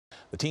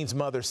The teen's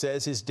mother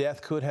says his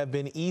death could have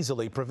been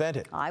easily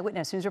prevented.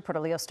 Eyewitness News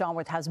reporter Leo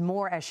Stallworth has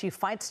more as she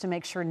fights to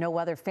make sure no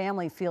other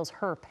family feels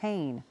her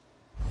pain.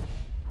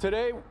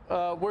 Today,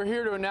 we're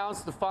here to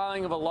announce the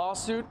filing of a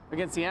lawsuit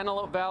against the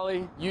Antelope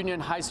Valley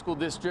Union High School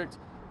District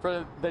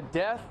for the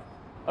death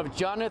of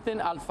Jonathan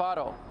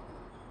Alfaro.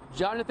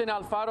 Jonathan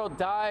Alfaro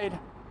died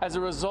as a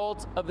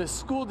result of the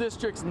school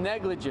district's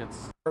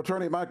negligence.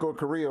 Attorney Michael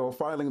Carrillo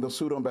filing the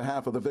suit on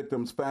behalf of the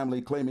victim's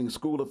family, claiming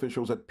school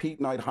officials at Pete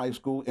Knight High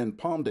School in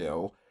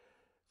Palmdale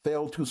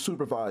failed to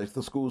supervise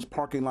the school's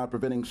parking lot,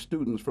 preventing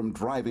students from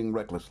driving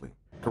recklessly.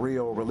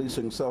 Carrillo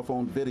releasing cell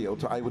phone video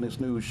to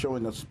Eyewitness News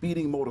showing a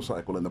speeding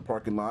motorcycle in the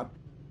parking lot,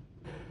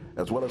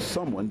 as well as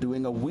someone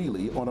doing a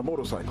wheelie on a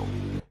motorcycle.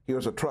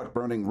 Here's a truck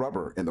burning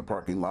rubber in the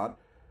parking lot.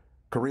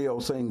 Carrillo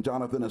saying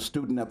Jonathan, a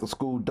student at the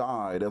school,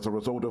 died as a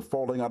result of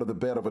falling out of the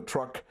bed of a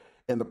truck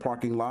in the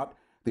parking lot.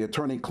 The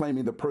attorney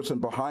claiming the person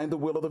behind the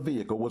wheel of the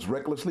vehicle was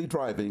recklessly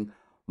driving,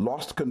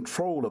 lost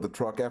control of the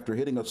truck after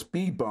hitting a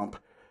speed bump,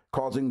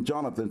 causing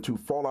Jonathan to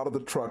fall out of the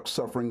truck,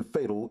 suffering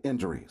fatal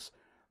injuries.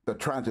 The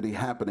tragedy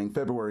happening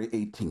February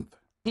 18th.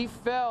 He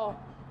fell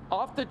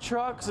off the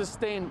truck,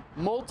 sustained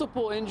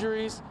multiple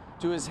injuries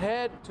to his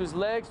head, to his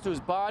legs, to his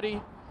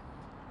body.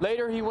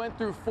 Later, he went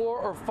through 4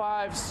 or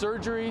 5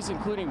 surgeries,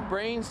 including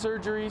brain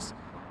surgeries,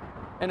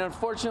 and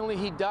unfortunately,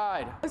 he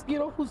died.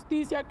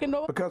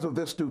 Because of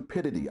this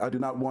stupidity, I do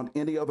not want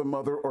any other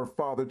mother or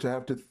father to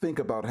have to think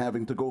about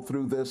having to go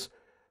through this,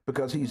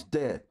 because he's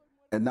dead,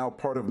 and now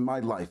part of my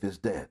life is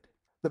dead.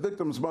 The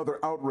victim's mother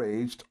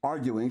outraged,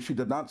 arguing she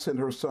did not send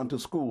her son to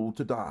school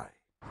to die.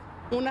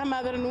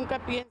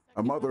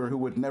 A mother who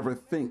would never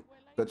think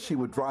that she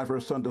would drive her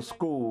son to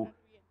school,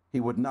 he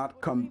would not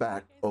come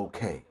back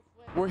okay.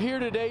 We're here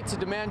today to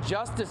demand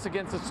justice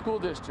against the school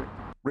district.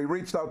 We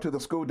reached out to the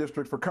school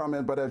district for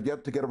comment, but have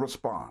yet to get a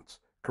response.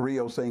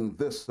 Carrillo saying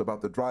this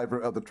about the driver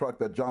of the truck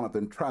that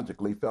Jonathan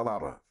tragically fell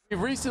out of. We've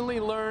recently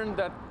learned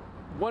that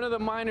one of the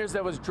minors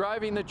that was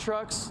driving the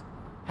trucks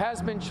has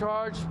been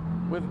charged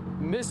with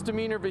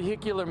misdemeanor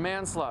vehicular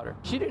manslaughter.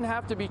 She didn't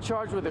have to be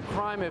charged with a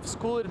crime if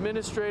school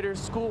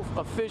administrators, school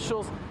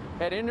officials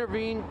had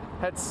intervened,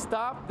 had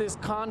stopped this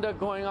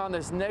conduct going on,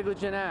 this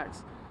negligent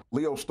acts.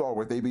 Leo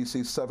Stallworth,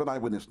 ABC 7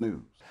 Eyewitness News.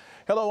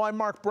 Hello, I'm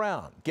Mark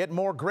Brown. Get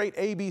more great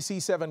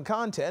ABC 7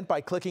 content by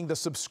clicking the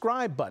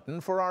subscribe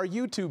button for our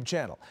YouTube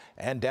channel.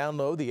 And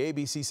download the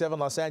ABC 7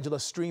 Los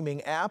Angeles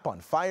streaming app on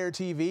Fire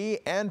TV,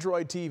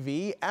 Android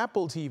TV,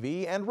 Apple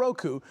TV, and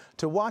Roku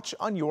to watch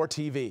on your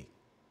TV.